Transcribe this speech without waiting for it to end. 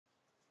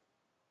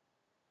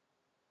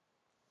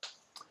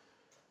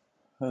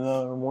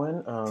Hello,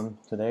 everyone.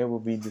 Today we'll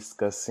be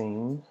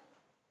discussing,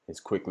 as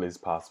quickly as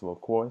possible,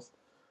 of course,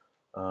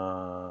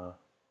 uh,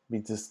 be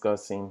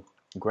discussing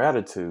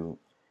gratitude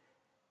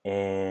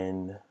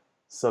and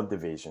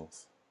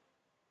subdivisions.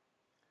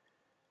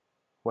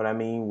 What I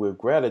mean with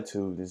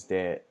gratitude is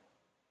that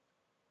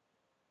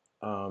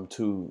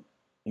to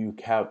you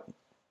have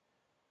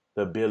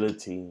the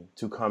ability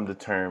to come to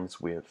terms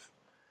with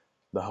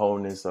the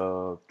wholeness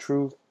of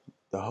truth,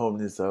 the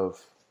wholeness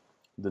of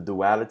the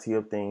duality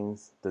of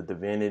things, the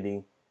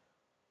divinity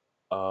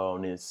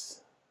on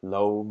its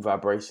low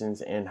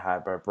vibrations and high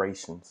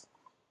vibrations.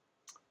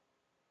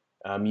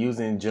 I'm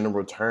using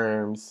general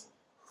terms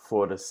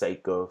for the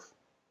sake of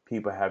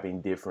people having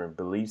different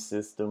belief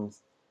systems,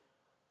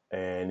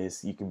 and it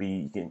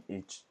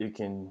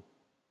can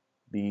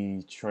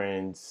be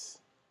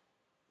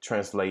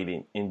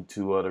translated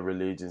into other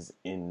religions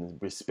in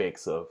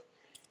respects of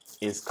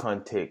its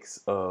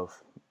context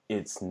of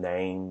its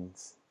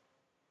names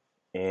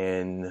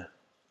and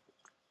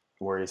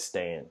where it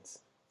stands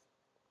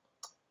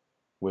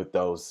with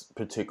those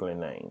particular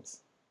names.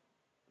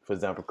 For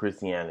example,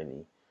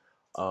 Christianity,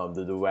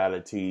 the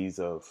dualities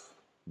of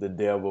the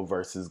devil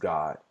versus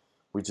God,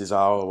 which is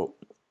all,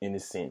 in a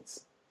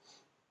sense,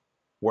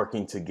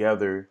 working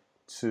together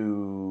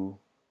to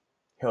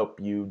help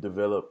you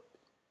develop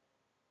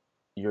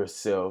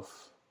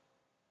yourself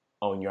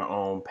on your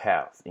own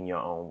path in your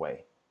own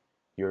way,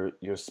 your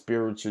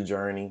spiritual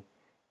journey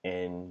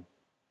and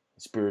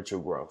spiritual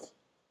growth.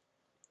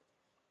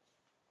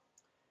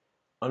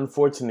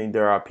 Unfortunately,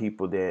 there are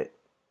people that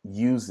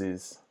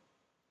uses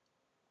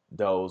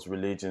those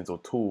religions or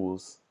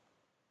tools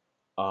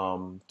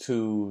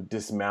to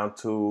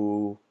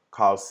dismantle,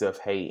 cause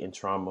self-hate and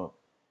trauma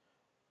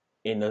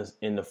in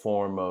the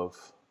form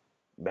of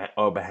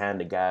or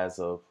behind the guise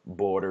of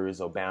borders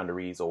or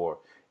boundaries, or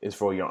it's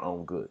for your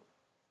own good.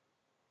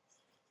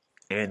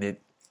 And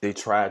they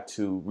try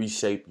to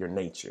reshape your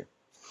nature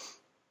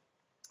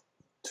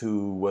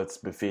to what's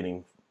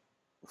befitting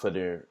for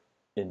their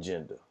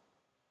agenda.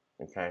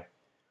 Okay.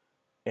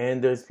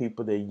 And there's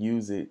people that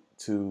use it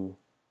to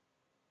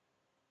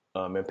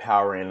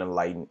empower and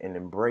enlighten and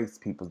embrace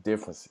people's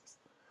differences.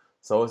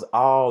 So it's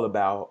all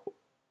about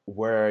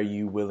where are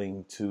you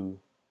willing to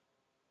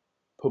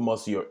put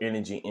most of your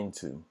energy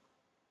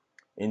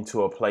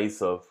into a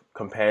place of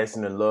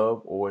compassion and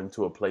love, or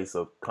into a place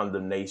of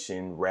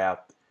condemnation,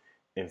 wrath,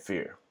 and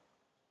fear.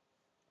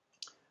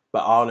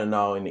 But all in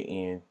all, in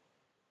the end,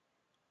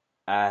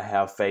 I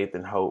have faith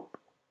and hope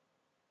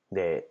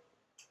that,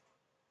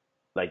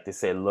 like they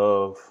said,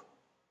 love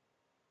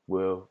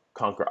will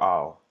conquer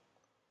all.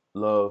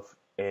 Love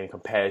and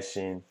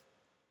compassion,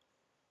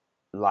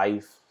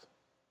 life,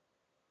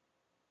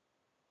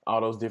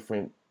 all those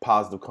different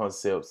positive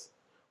concepts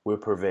will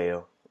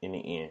prevail in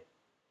the end.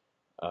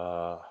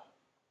 Uh,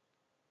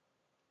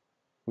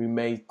 we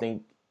may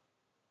think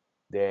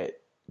that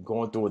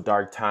going through a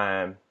dark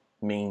time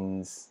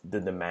means the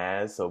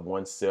demise of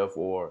oneself,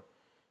 or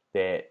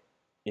that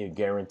it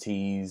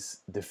guarantees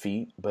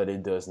defeat, but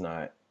it does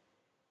not.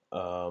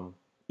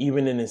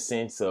 Even in the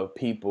sense of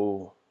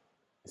people,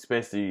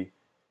 especially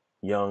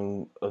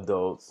young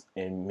adults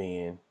and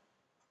men,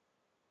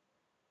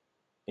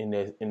 in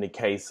the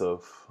case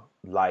of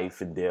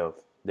life and death,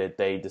 that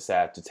they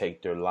decide to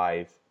take their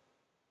life,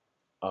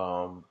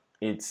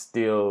 it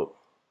still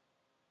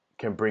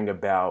can bring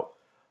about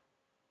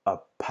a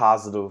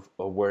positive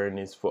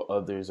awareness for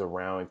others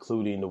around,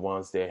 including the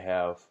ones that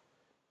have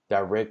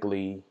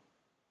directly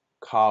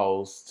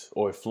caused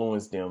or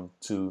influenced them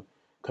to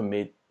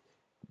commit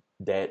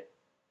that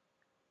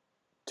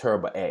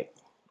terrible act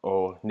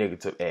or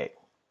negative act.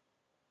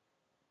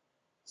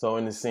 So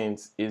in a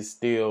sense, it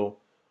still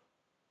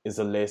is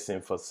a lesson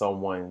for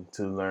someone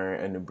to learn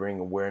and to bring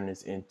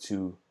awareness and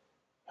to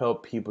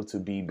help people to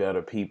be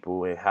better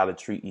people and how to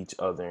treat each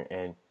other,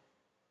 and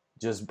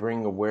just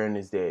bring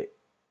awareness that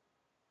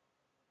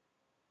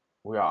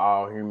we are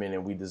all human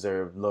and we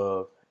deserve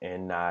love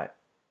and not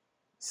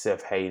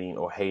self-hating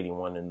or hating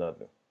one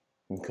another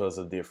because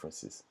of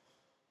differences.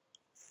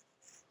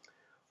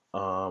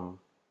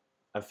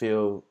 I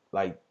feel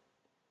like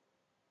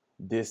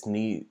this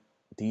need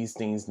these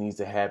things need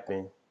to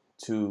happen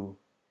to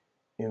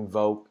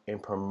invoke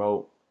and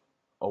promote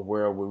a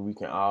world where we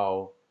can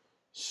all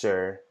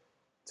share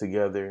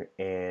together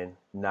and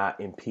not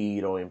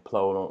impede or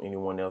implode on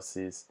anyone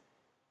else's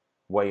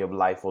way of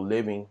life or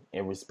living,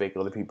 and respect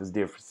other people's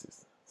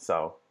differences.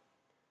 So,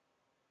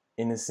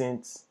 in a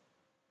sense,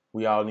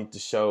 we all need to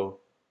show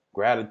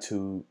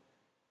gratitude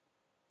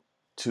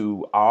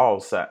to all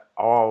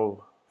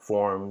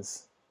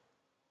forms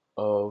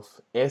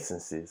of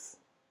essence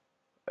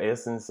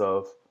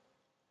of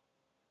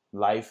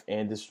life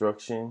and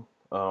destruction,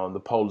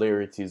 the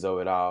polarities of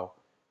it all.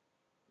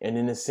 And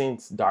in a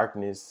sense,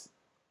 darkness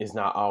is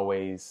not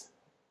always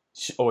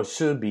or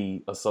should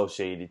be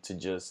associated to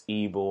just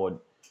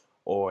evil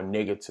or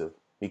negative,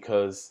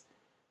 because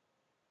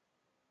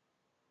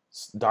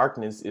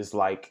darkness is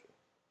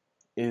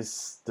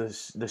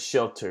the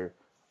shelter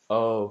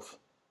of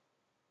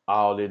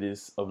all it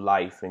is of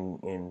life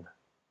and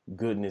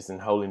goodness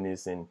and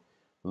holiness and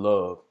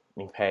love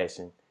and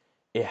passion,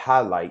 it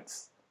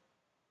highlights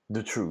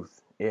the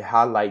truth. It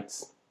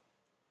highlights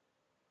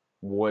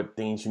what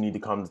things you need to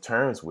come to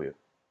terms with.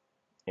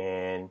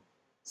 And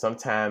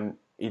sometimes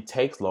it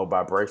takes low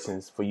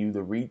vibrations for you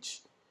to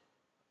reach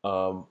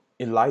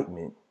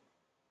enlightenment.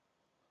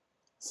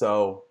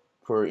 So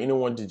for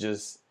anyone to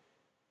just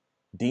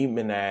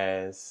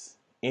demonize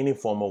any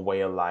form of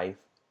way of life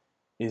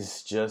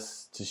is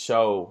just to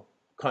show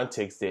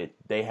context that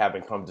they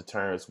haven't come to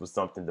terms with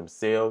something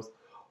themselves,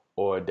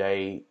 or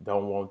they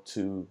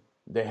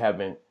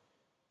haven't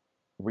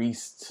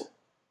reached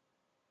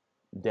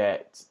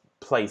that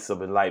place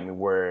of enlightenment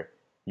where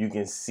you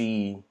can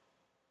see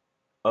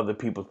other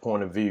people's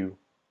point of view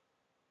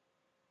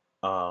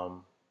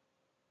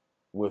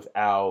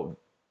without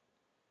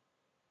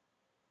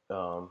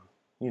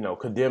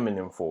condemning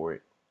them for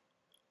it.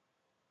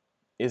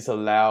 It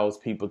allows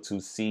people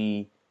to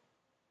see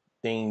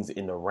things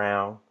in the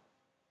round.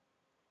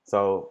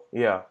 So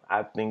yeah,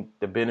 I think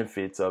the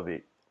benefits of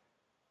it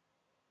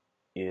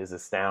is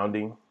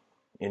astounding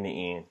in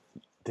the end,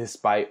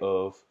 despite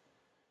of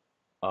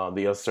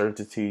the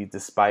uncertainty,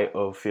 despite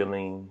of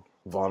feeling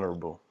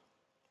vulnerable.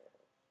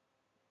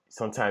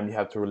 Sometimes you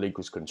have to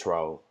relinquish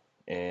control,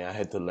 and I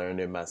had to learn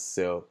it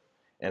myself,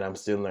 and I'm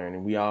still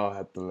learning. We all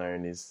have to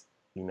learn this,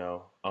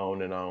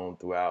 on and on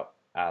throughout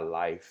our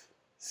life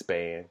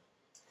span,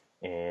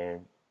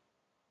 and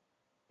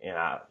in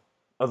our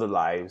other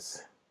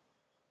lives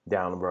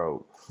down the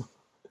road.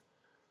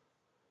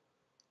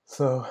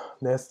 So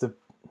that's the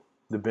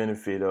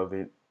benefit of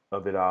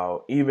it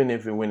all. Even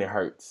when it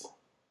hurts,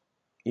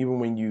 even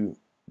when you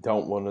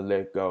don't want to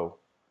let go,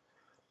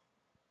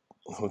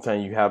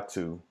 sometimes you have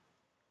to, in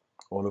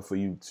order for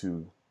you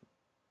to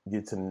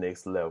get to the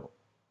next level.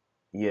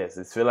 Yes,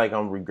 it feel like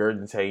I'm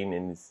regurgitating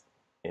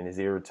and it's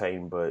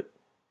irritating, but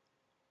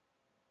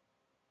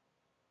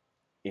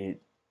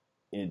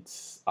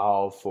it's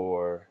all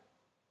for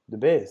the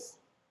best.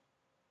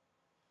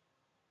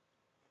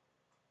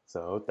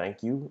 So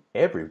thank you,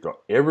 everyone,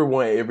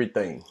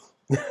 everything.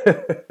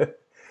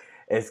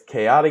 As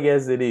chaotic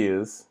as it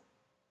is,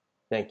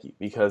 thank you,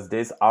 because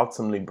this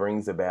ultimately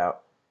brings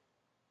about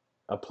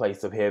a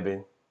place of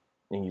heaven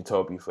and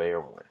utopia for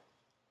everyone.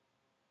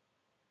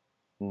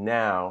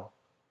 Now,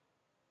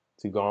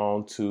 to go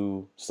on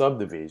to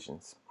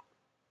subdivisions.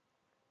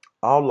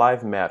 All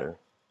life matter,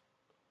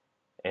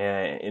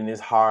 and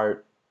it's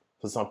hard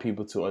for some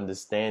people to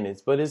understand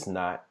this, but it's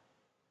not,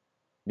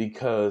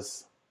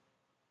 because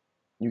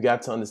you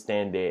got to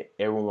understand that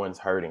everyone's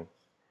hurting,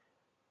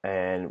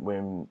 and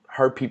when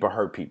hurt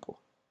people.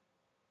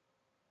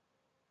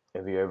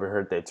 If you ever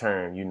heard that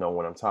term, you know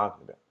what I'm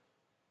talking about.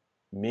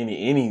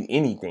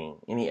 Anything,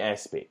 any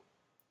aspect.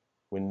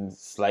 When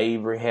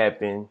slavery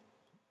happened,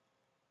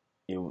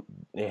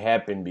 it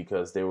happened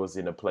because they was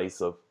in a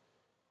place of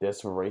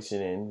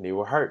desperation and they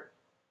were hurt.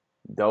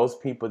 Those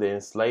people that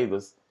enslaved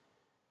us,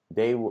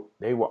 they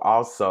were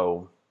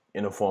also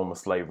in a form of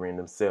slavery in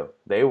themselves.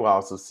 They were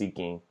also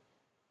seeking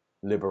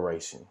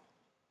liberation.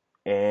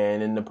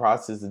 And in the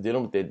process of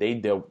dealing with it, they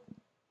dealt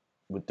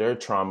with their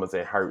traumas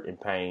and hurt and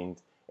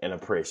pains and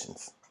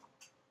oppressions.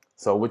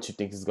 So what you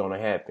think is going to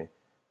happen?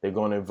 They're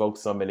going to invoke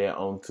some of that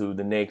onto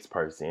the next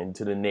person and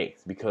to the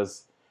next,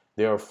 because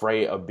they're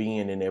afraid of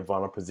being in their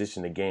vulnerable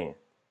position again.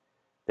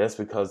 That's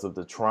because of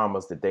the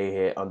traumas that they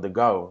had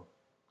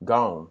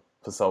gone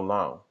for so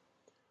long.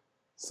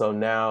 So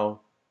now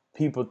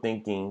people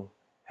thinking,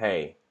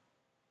 hey,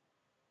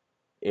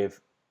 if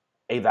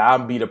either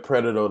I'm be the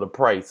predator or the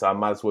prey, so I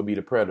might as well be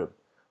the predator.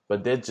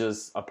 But that's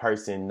just a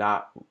person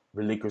not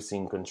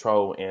relinquishing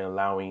control and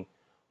allowing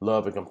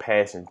love and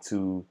compassion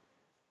to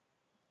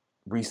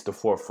reach the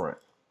forefront.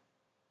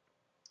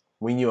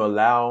 When you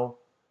allow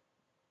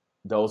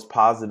those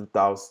positive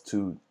thoughts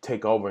to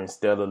take over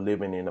instead of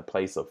living in a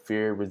place of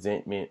fear,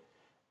 resentment,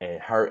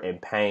 and hurt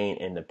and pain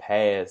in the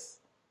past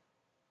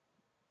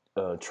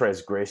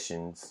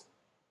transgressions,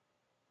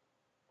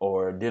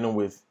 or dealing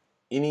with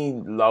any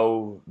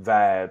low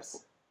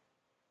vibes,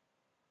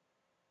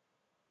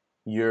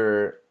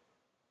 you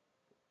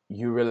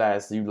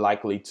realize you're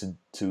likely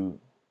to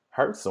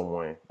hurt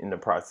someone in the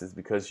process,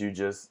 because you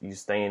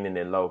staying in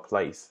that low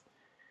place.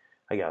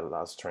 I got a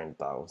lost train of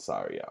thought. I'm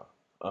sorry,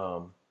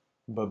 y'all.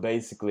 But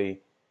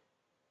basically,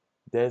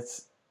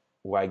 that's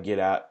why I get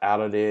out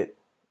of it,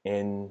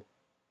 and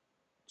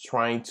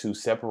trying to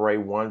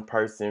separate one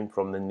person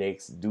from the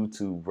next due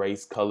to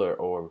race, color,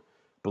 or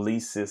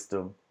belief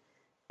system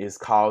is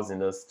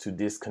causing us to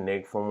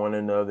disconnect from one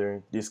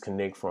another,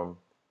 disconnect from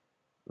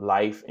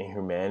life and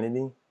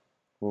humanity,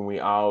 when we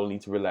all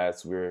need to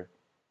realize we're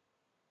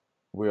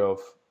of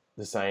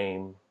the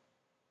same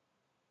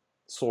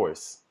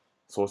source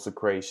of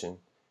creation,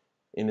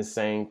 in the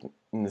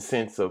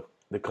sense of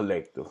the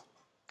collective.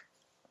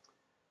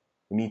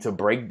 We need to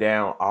break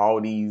down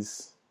all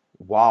these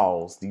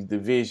walls, these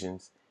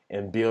divisions,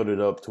 and build it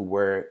up to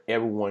where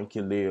everyone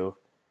can live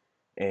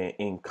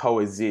and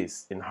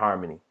coexist in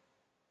harmony,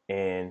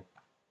 and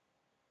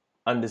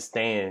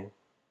understand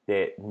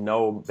that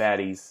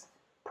nobody's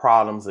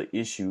problems or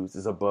issues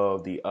is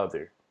above the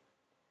other.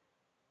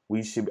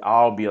 We should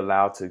all be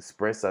allowed to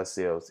express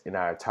ourselves in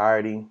our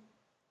entirety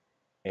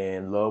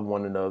and love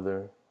one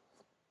another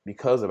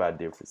because of our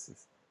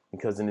differences.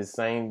 Because in the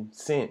same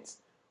sense,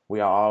 we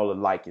are all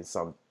alike in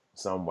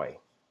some way.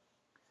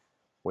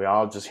 We're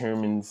all just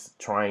humans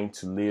trying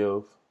to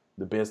live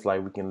the best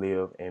life we can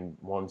live and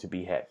wanting to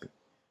be happy.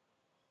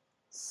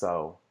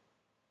 So,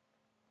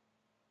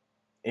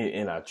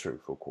 in our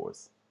truth, of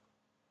course.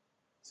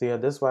 So yeah,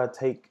 that's what I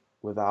take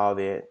with all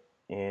that,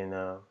 and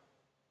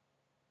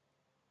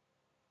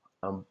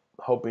I'm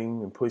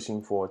hoping and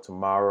pushing for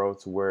tomorrow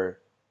to where,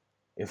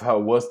 if I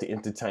was to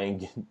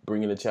entertain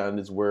bringing a child in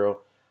this world,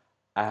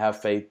 I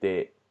have faith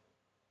that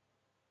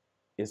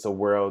it's a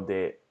world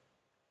that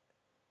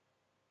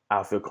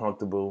I feel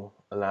comfortable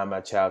allowing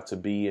my child to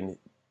be in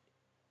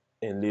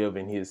and live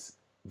in his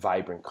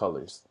vibrant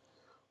colors,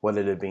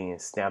 whether they're being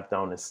stamped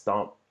on and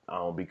stomped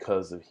on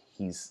because of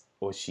he's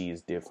or she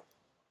is different.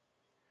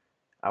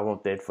 I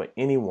want that for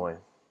anyone,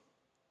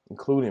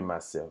 including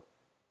myself.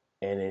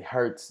 And it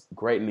hurts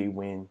greatly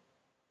when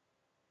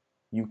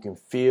you can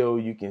feel,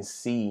 you can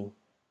see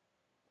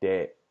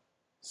that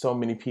so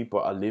many people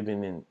are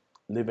living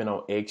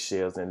on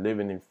eggshells and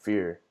living in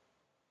fear.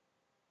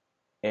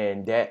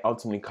 And that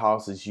ultimately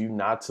causes you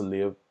not to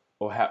live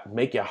or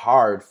make it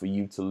hard for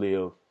you to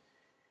live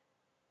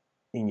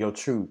in your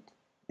truth,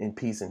 in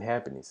peace and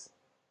happiness.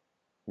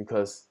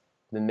 Because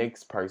the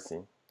next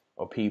person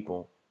or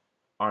people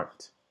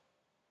aren't.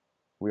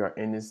 We are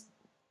in this,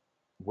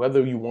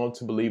 whether you want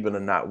to believe it or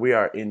not, we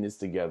are in this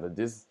together.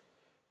 This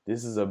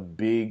is a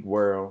big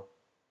world,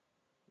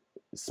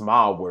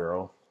 small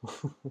world,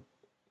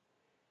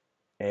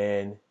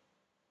 and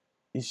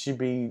it should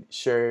be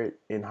shared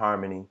in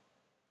harmony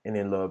and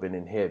in love and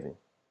in heaven,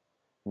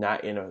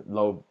 not in a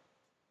low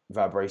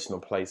vibrational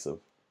place of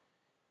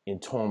in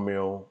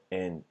turmoil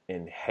and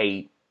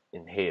hate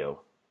and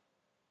hell.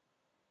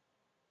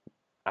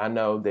 I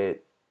know that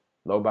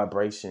low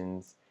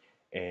vibrations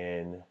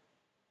and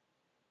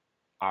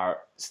are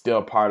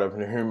still part of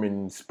the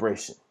human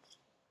expression,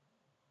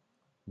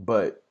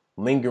 but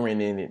lingering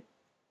in it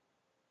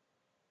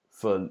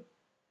for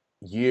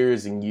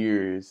years and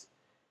years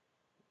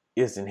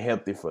isn't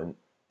healthy for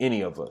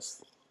any of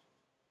us.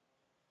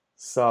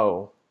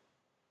 So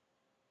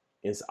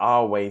it's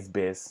always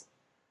best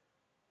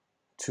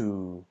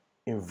to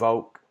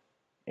invoke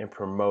and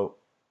promote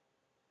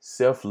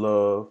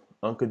self-love,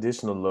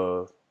 unconditional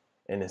love,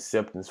 and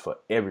acceptance for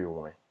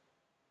everyone.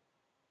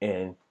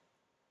 And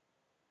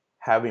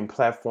having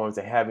platforms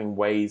and having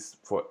ways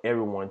for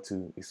everyone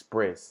to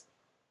express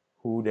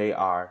who they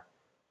are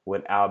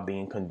without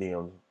being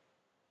condemned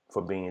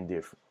for being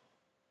different.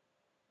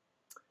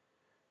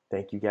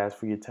 Thank you guys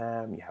for your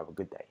time. You have a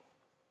good day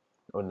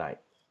or night.